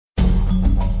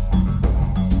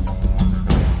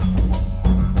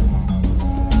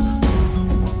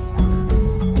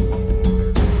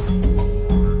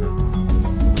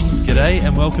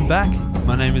welcome back.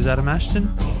 My name is Adam Ashton,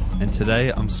 and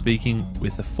today I'm speaking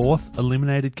with the fourth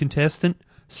eliminated contestant,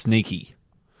 Sneaky.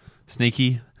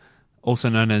 Sneaky, also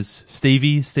known as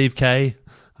Stevey, Steve K.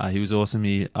 He was awesome.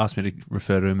 He asked me to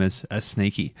refer to him as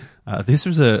Sneaky. This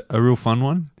was a real fun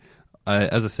one.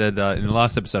 As I said in the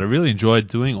last episode, I really enjoyed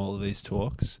doing all of these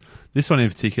talks. This one in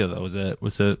particular was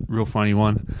a real funny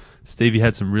one. Stevie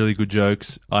had some really good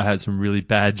jokes. I had some really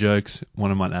bad jokes.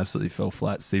 One of mine absolutely fell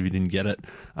flat. Stevie didn't get it.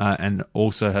 And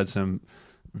also had some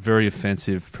very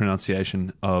offensive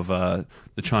pronunciation of the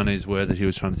Chinese word that he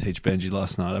was trying to teach Benji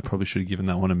last night. I probably should have given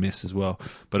that one a miss as well.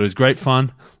 But it was great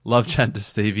fun. Love chatting to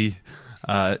Stevie.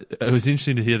 It was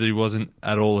interesting to hear that he wasn't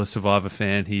at all a Survivor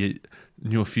fan. He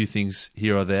knew a few things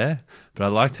here or there. But I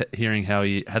liked hearing how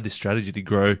he had this strategy to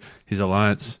grow his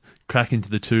alliance, crack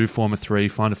into the 2, form a 3,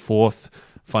 find a 4th,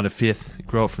 find a 5th,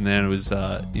 grow it from there. And it was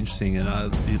interesting, and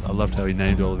I loved how he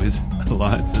named all of his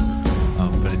alliances.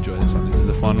 But enjoy this one. This is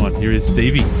a fun one. Here is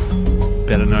Stevie,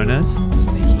 better known as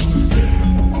Sneaky.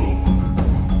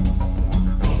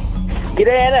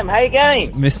 G'day, Adam. How you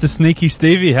going? Mr. Sneaky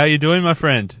Stevie, how you doing, my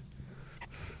friend?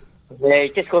 Yeah,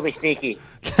 just call me Sneaky.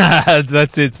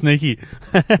 That's it, Sneaky.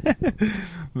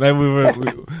 Man,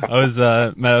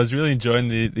 I was really enjoying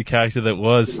the character that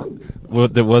was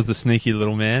the sneaky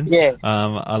little man. Yeah.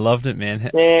 I loved it,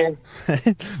 man. Yeah.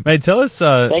 Mate, tell us.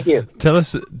 Thank you. Tell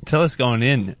us going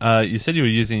in. You said you were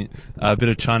using a bit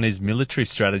of Chinese military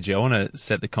strategy. I want to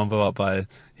set the convo up by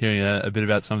hearing a bit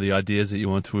about some of the ideas that you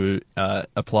want to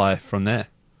apply from there.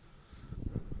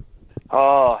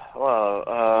 Oh,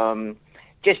 well,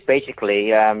 just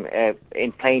basically,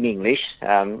 in plain English,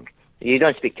 you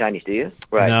don't speak Chinese, do you?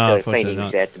 Right. No, so plain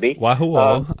English has to be. Wahoo!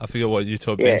 I forget what you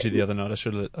taught Benji the other night. I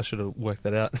should have worked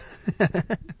that out.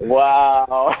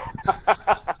 Wow.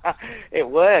 It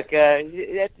worked.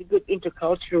 That's a good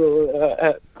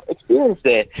intercultural experience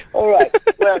there. All right.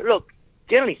 Well, look,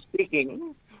 generally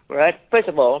speaking, right, first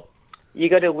of all, you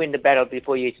got to win the battle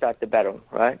before you start the battle,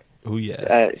 right? Oh,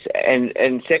 yeah.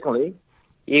 And secondly,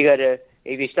 you got to,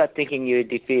 if you start thinking you're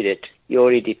defeated, you're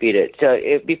already defeated. So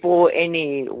before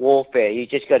any warfare, you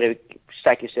just got to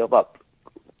stack yourself up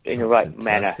in the right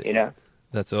manner, you know.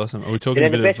 That's awesome. Are we talking a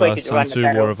bit of Sun Tzu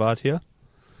War of Art here?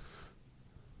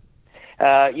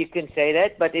 You can say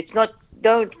that, but it's not.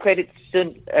 Don't credit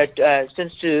Sun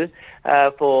Tzu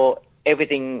for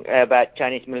everything about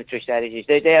Chinese military strategies.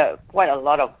 There are quite a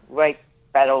lot of great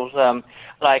battles,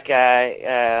 like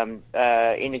in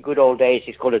the good old days,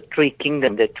 it's called the Three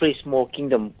Kingdoms, the three small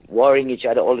kingdoms warring each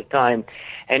other all the time,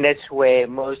 and that's where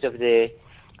most of the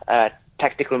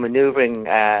tactical maneuvering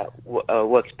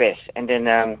works best. And then,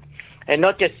 and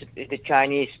not just the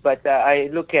Chinese, but I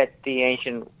look at the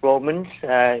ancient Romans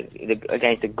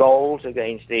against the Gauls,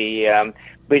 against the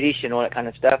British, and all that kind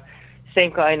of stuff.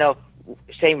 Same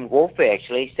warfare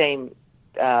actually, same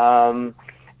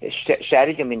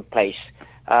stratagem in place.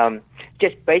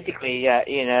 Just basically,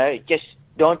 just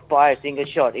don't fire a single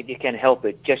shot if you can help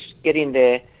it. Just get in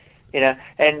there,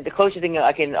 and the closest thing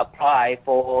I can apply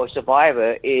for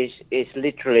Survivor is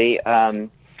literally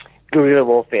guerrilla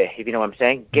warfare, if you know what I'm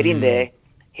saying. Get in there,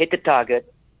 hit the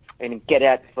target, and get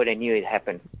out before they knew it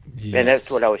happened. Yes. And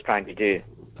that's what I was trying to do.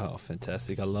 Oh,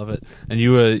 fantastic. I love it. And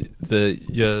your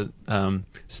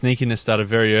sneakiness started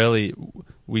very early.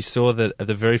 We saw that at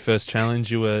the very first challenge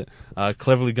you were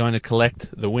cleverly going to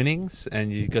collect the winnings,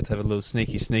 and you got to have a little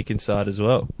sneak inside as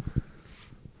well.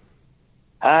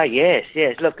 Yes.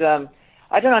 Look,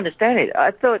 I don't understand it.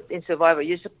 I thought in Survivor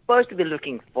you're supposed to be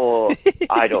looking for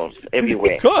idols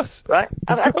everywhere. Of course. Right?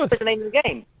 I thought that's the name of the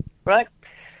game, right?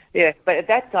 Yeah, but at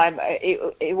that time,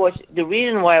 it was the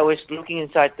reason why I was looking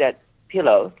inside that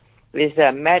pillow is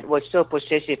that Matt was so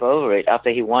possessive over it after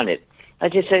he won it. I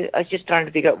was just trying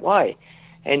to figure out why.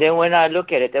 And then when I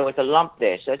look at it, there was a lump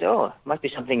there. So I thought, must be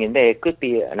something in there. It could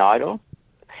be an idol.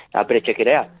 I better check it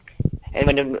out. And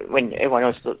when everyone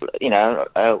was,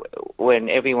 when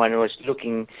everyone was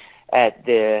looking at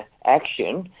the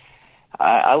action,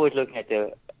 I was looking at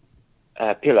the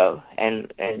pillow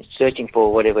and searching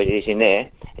for whatever it is in there.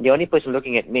 And the only person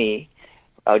looking at me,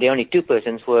 the only two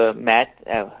persons were Matt,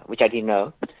 which I didn't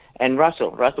know, and Russell.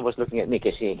 Russell was looking at me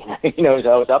because he knows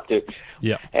what I was up to.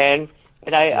 Yeah. And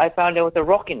I found there was a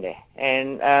rock in there,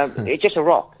 and it's just a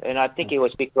rock. And I think it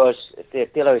was because the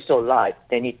pillow is so light,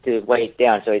 they need to weigh it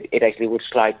down so it actually would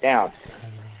slide down,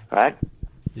 right?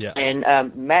 Yeah.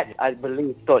 And Matt, I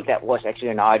believe, thought that was actually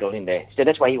an idol in there. So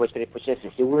that's why he was very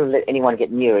possessive. He wouldn't let anyone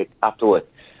get near it afterward.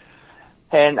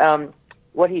 And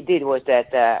what he did was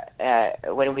that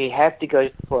when we had to go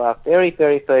for our very,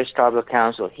 very first tribal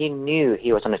council, he knew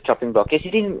he was on a chopping block. Because he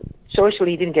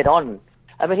didn't get on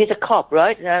I mean, he's a cop,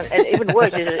 right? And even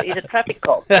worse, he's a traffic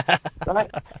cop, right?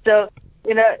 So,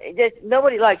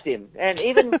 nobody likes him. And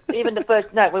even the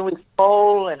first night when we were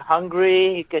full and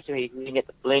hungry, because we didn't get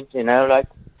the flint, like,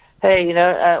 hey,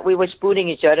 we were spooning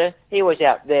each other. He was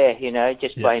out there,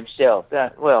 just by himself.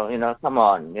 Come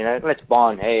on, let's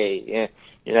bond, hey,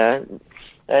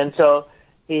 And so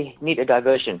he needed a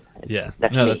diversion. Yeah,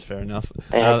 that's fair enough.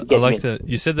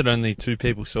 You said that only 2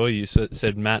 people saw you. So it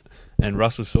said Matt and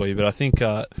Russell saw you, but I think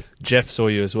Jeff saw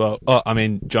you as well. Oh, I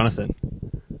mean, Jonathan.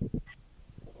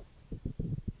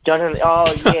 Jonathan,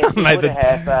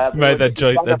 that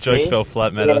joke fell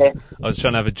flat, mate. Yeah. I was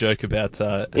trying to have a joke about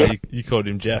how you called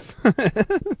him Jeff.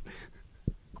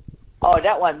 Oh,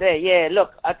 that one there, yeah.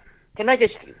 Look, can I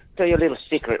just tell you a little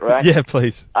secret, right? Yeah,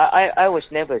 please. I was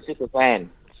never a super fan.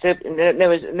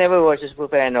 Never was a super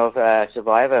fan of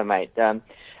Survivor, mate.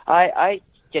 I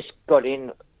just got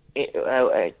in. It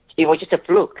was just a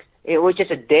fluke. It was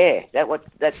just a dare.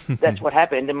 That's what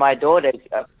happened. And my daughter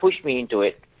pushed me into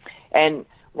it, and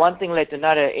one thing led to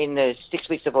another. In the 6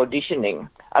 weeks of auditioning,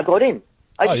 I got in.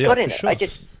 I got in. Sure. I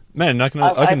Man, I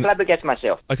flabbergasted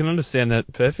myself. I can understand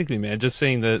that perfectly, man. Just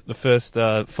seeing the first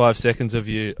 5 seconds of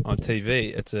you on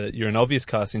TV, you're an obvious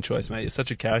casting choice, mate. You're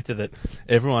such a character that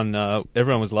everyone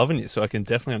was loving you. So I can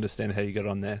definitely understand how you got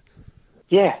on there.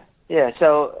 Yeah.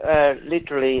 So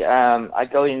literally, I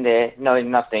go in there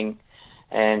knowing nothing,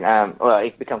 and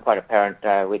it became quite apparent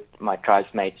with my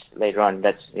tribesmates later on.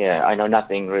 I know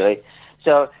nothing really.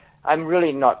 So I'm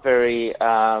really not very.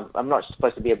 I'm not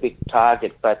supposed to be a big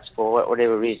target, but for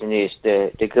whatever reason is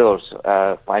the girls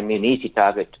find me an easy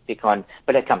target to pick on.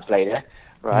 But that comes later,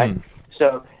 right?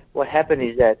 So what happened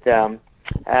is that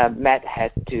Matt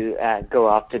had to go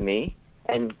after me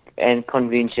and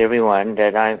convince everyone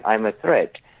that I'm a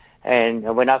threat.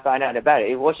 And when I found out about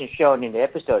it wasn't shown in the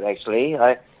episode. Actually,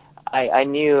 I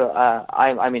knew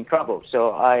I'm in trouble, so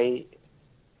I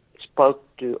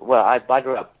I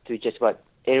buttered up to just about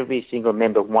every single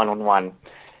member one-on-one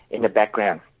in the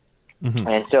background. Mm-hmm.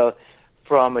 And so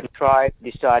from a tribe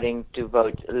deciding to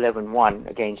vote 11-1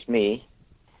 against me,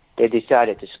 they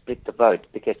decided to split the vote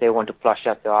because they want to flush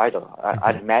out the idol.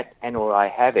 Either Matt and or I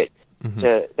have it. Mm-hmm.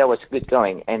 So that was good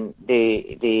going. And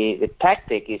the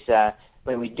tactic is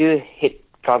when we do hit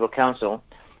tribal council,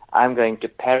 I'm going to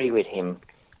parry with him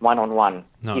one-on-one,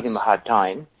 nice. Give him a hard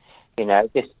time.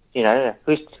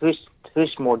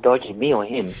 Who's more dodgy, me or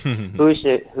him? Who's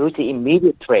the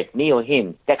immediate threat, me or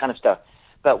him? That kind of stuff.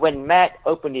 But when Matt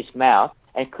opened his mouth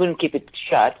and couldn't keep it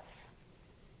shut,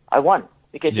 I won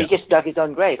because he just dug his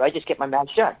own grave. I just kept my mouth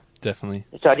shut. Definitely.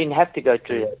 So I didn't have to go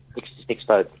through the six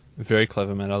vote. Very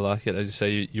clever, man. I like it. As you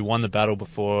say, you won the battle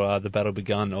before the battle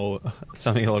begun, or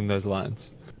something along those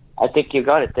lines. I think you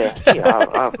got it there. Yeah,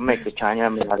 I'll make the China.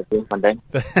 I'm out of beer one day.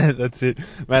 That's it,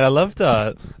 man. I loved.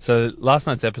 So last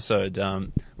night's episode,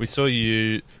 we saw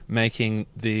you making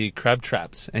the crab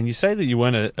traps, and you say that you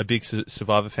weren't a big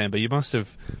Survivor fan, but you must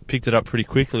have picked it up pretty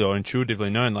quickly or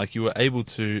intuitively known. Like you were able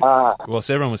to,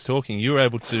 whilst everyone was talking, you were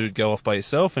able to go off by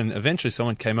yourself, and eventually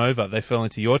someone came over. They fell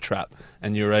into your trap,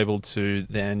 and you were able to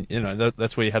then,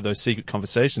 that's where you had those secret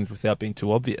conversations without being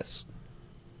too obvious.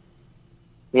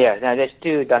 Yeah, now there's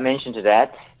 2 dimensions to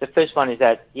that. The first one is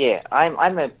that,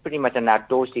 I'm a pretty much an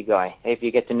outdoorsy guy. If you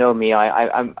get to know me,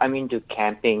 I'm into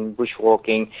camping,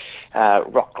 bushwalking,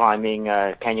 rock climbing,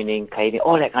 canyoning, caving,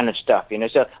 all that kind of stuff,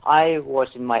 So I was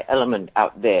in my element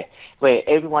out there, where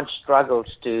everyone struggles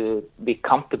to be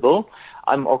comfortable.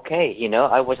 I'm okay,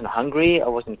 I wasn't hungry, I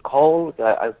wasn't cold,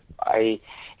 I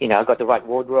got the right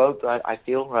wardrobe, I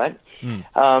feel, right?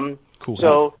 Cool.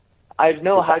 So I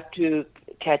know how to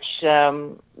catch,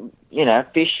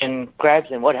 fish and crabs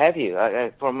and what have you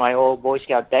from my old Boy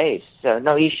Scout days. So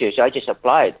no issues. I just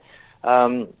applied.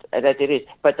 That it is.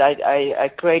 But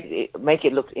I make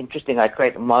it look interesting. I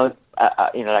create like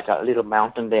a little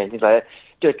mountain there and things like that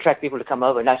to attract people to come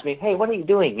over and ask me, hey, what are you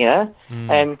doing?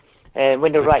 And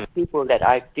when the right people that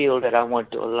I feel that I want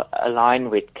to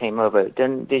align with came over,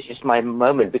 then this is my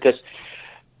moment because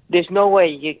there's no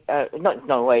way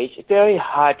it's very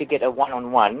hard to get a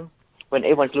one-on-one when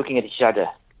everyone's looking at each other.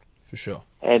 For sure.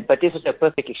 But this was a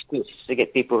perfect excuse to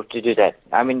get people to do that.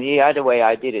 I mean, the other way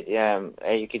I did it,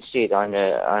 you can see it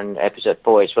on episode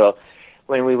 4 as well,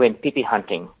 when we went pee-pee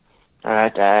hunting. All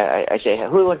right, I say,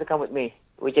 who wants to come with me?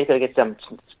 We just got to get some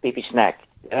pee-pee snack.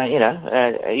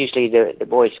 Usually the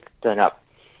boys turn up,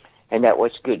 and that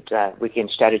was good. We can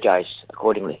strategize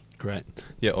accordingly. Great.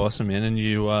 Yeah, awesome, man. And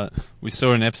we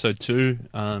saw in episode 2,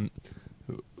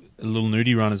 a little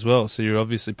nudie run as well, so you're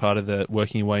obviously part of the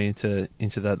working your way into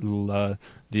that little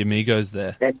the amigos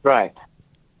there. That's right.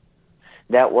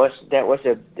 That was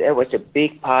a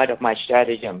big part of my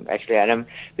stratagem, actually, Adam,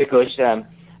 because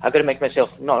I've got to make myself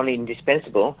not only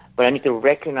indispensable, but I need to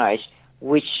recognize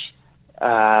which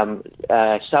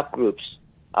subgroups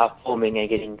are forming and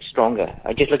getting stronger.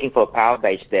 I'm just looking for a power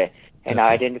base there, and I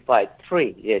identified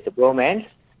three. There's the bromance,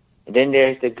 and then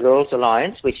there's the girls'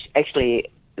 alliance, which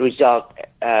actually result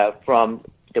from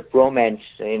the bromance,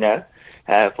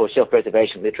 for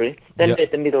self-preservation, literally. Then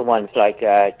there's the middle ones like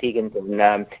Tegan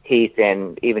and Heath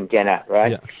and even Jenna,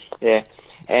 right? Yeah.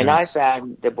 And I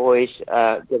found the boys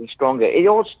getting stronger. It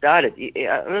all started.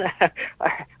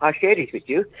 I'll share this with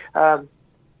you.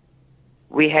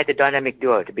 We had the dynamic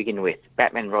duo to begin with,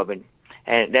 Batman and Robin,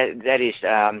 and that is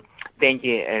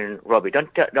Benji and Robbie.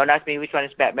 Don't ask me which one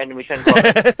is Batman and which one is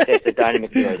Robin. There's the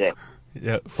dynamic duo there.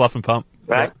 Yeah, Fluff and Pump.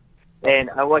 Right. Yeah. And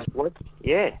I was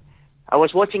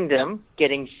watching them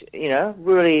getting,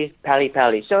 really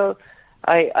pally. So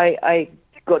I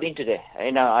got into that.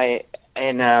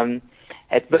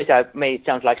 At first I made it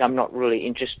sound like I'm not really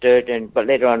interested, but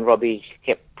later on Robbie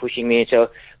kept pushing me, so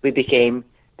we became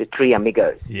the three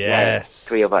amigos. Yes.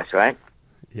 Three of us, right?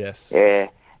 Yes. Yeah.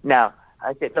 Now,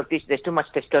 I said, look, there's too much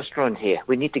testosterone here.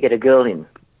 We need to get a girl in.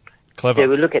 Clever. So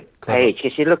we look at Paige,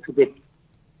 because she looked a bit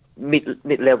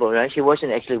mid-level, right? She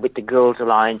wasn't actually with the girls'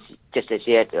 alliance just as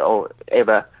yet, or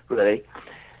ever, really.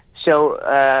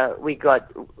 So we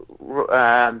got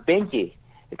Benji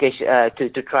because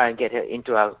to try and get her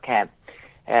into our camp,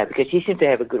 because he seemed to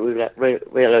have a good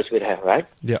relationship with her, right?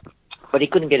 Yeah. But he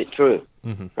couldn't get it through,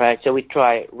 right? So we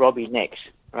try Robbie next,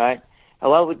 right? And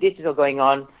while this is all going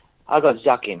on, I got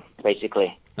Zuck in,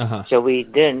 basically. So we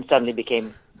then suddenly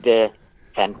became the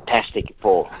Fantastic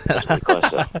Four. That's what we call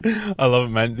ourselves. I love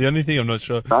it, man. The only thing I'm not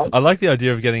sure, right? I like the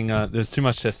idea of getting, there's too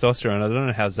much testosterone. I don't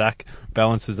know how Zach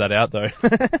balances that out, though.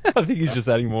 I think he's just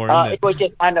adding more in there. It was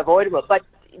just unavoidable. But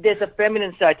there's a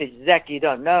feminine side to Zach you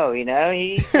don't know, He's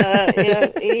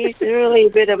really a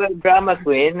bit of a drama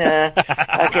queen.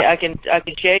 I can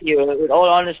share you with all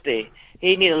honesty.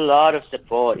 He needs a lot of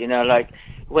support, like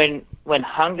when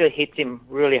hunger hits him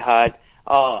really hard,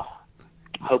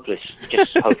 hopeless,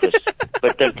 just hopeless.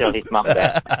 But don't tell his mum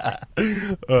that.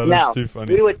 Oh, that's too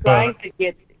funny. We were trying to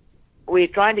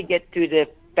get to the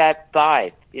Fab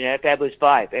Five, Fabulous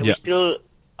Five, and we're still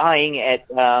eyeing at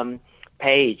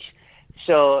Paige.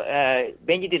 So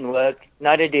Benji didn't work,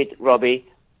 neither did Robbie.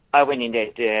 I went in there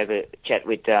to have a chat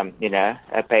with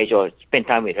Paige or spend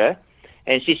time with her,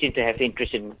 and she seemed to have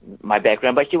interest in my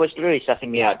background, but she was really sussing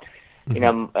me out.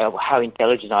 How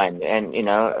intelligent I am, and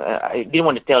I didn't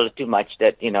want to tell her too much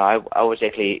that I was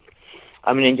actually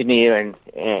I'm an engineer and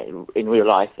in real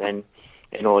life and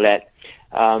all that,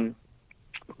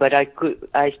 but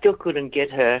I still couldn't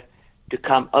get her to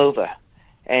come over,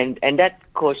 and that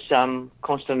caused some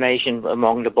consternation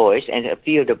among the boys, and a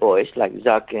few of the boys like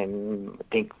Zuck and I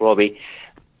think Robbie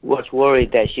was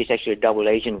worried that she's actually a double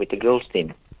agent with the girls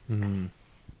team.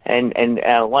 And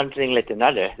one thing led to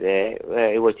another.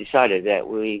 It was decided that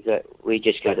we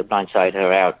just got to blindside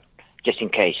her out just in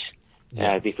case,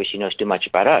 because she knows too much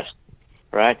about us,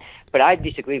 right? But I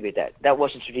disagree with that. That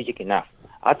wasn't strategic enough.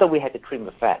 I thought we had to trim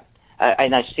the fat,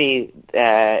 and I see,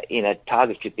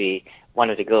 target should be one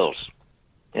of the girls,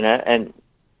 but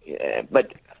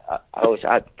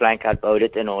I blank out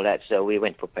voted and all that, so we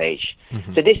went for Paige.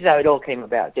 So this is how it all came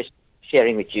about. Just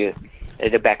sharing with you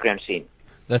the background scene.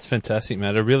 That's fantastic,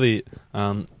 Matt. I really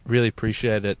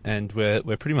appreciate it, and we're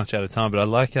pretty much out of time. But I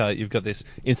like how you've got this.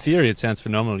 In theory, it sounds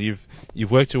phenomenal.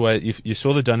 You've worked your way. You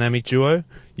saw the dynamic duo.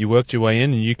 You worked your way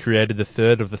in, and you created the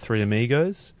third of the three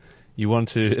amigos.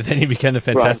 Then you became the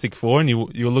Fantastic Four, and you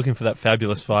were looking for that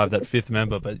fabulous five, that fifth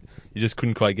member, but you just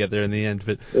couldn't quite get there in the end.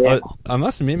 But I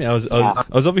must admit, man, I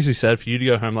was obviously sad for you to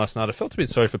go home last night. I felt a bit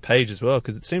sorry for Paige as well,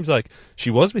 because it seems like she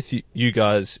was with you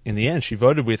guys in the end. She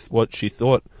voted with what she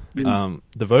thought the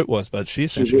vote was, but she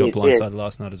essentially got blindsided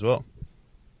last night as well.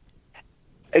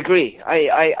 Agree.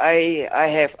 I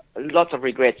have lots of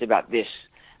regrets about this.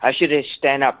 I should have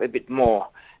stand up a bit more,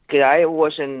 because I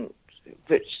wasn't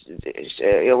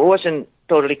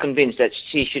totally convinced that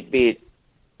she should be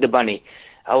the bunny.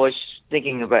 I was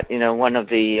thinking about one of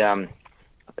the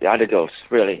other girls,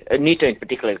 really, Anita in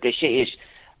particular, because she is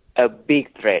a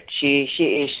big threat. She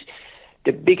is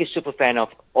the biggest super fan of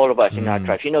all of us in our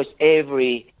tribe. She knows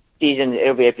every season,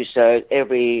 every episode,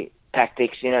 every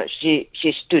tactics.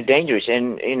 She's too dangerous,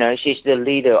 and she's the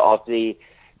leader of the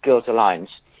Girls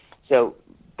Alliance. So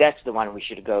that's the one we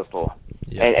should go for.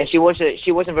 Yeah. And she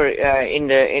wasn't very in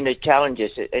the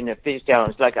challenges, in the physics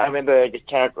challenge. Like I remember the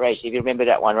carrot race. If you remember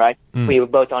that one, right? We were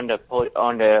both on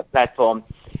the platform,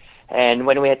 and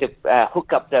when we had to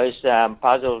hook up those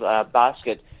puzzle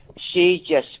baskets, she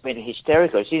just went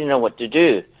hysterical. She didn't know what to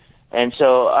do. And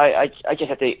so I just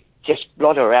had to just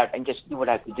blot her out and just do what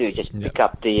I have to do, just pick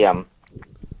up the,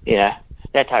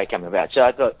 that's how it came about. So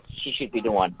I thought she should be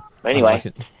the one. But anyway. I like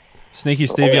it. Sneaky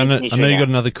Stevie, I know you got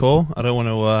another call. I don't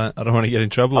want to get in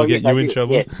trouble or get you in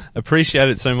trouble. Yeah. Appreciate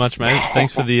it so much, mate.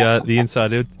 Thanks for the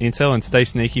inside intel, and stay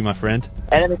sneaky, my friend.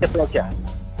 And it's a pleasure.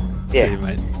 See you,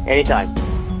 mate. Anytime.